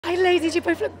Hi ladies, you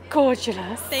both look gorgeous.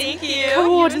 Thank you.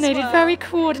 Coordinated, You as well. very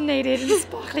coordinated and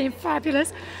sparkly and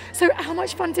fabulous. So how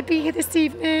much fun to be here this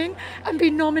evening and be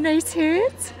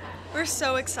nominated. We're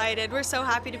so excited. We're so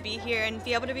happy to be here and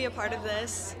be able to be a part of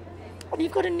this. And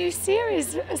you've got a new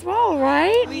series as well,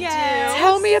 right? We do.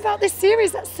 Tell me about this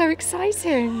series, that's so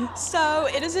exciting. So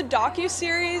it is a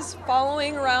docuseries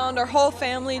following around our whole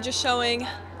family, just showing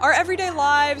our everyday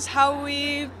lives, how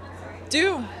we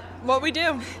do what we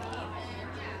do.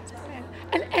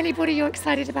 And anybody you're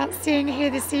excited about seeing here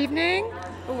this evening?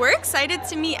 We're excited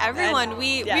to meet everyone.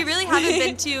 We really haven't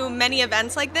been to many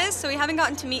events like this, so we haven't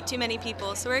gotten to meet too many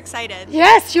people, so we're excited.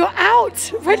 Yes, you're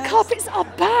out. Red carpets are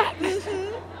back.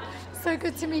 So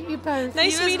good to meet you both.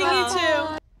 Nice meeting you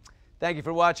too. Thank you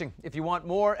for watching. If you want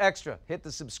more extra, hit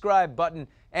the subscribe button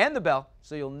and the bell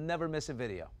so you'll never miss a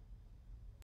video.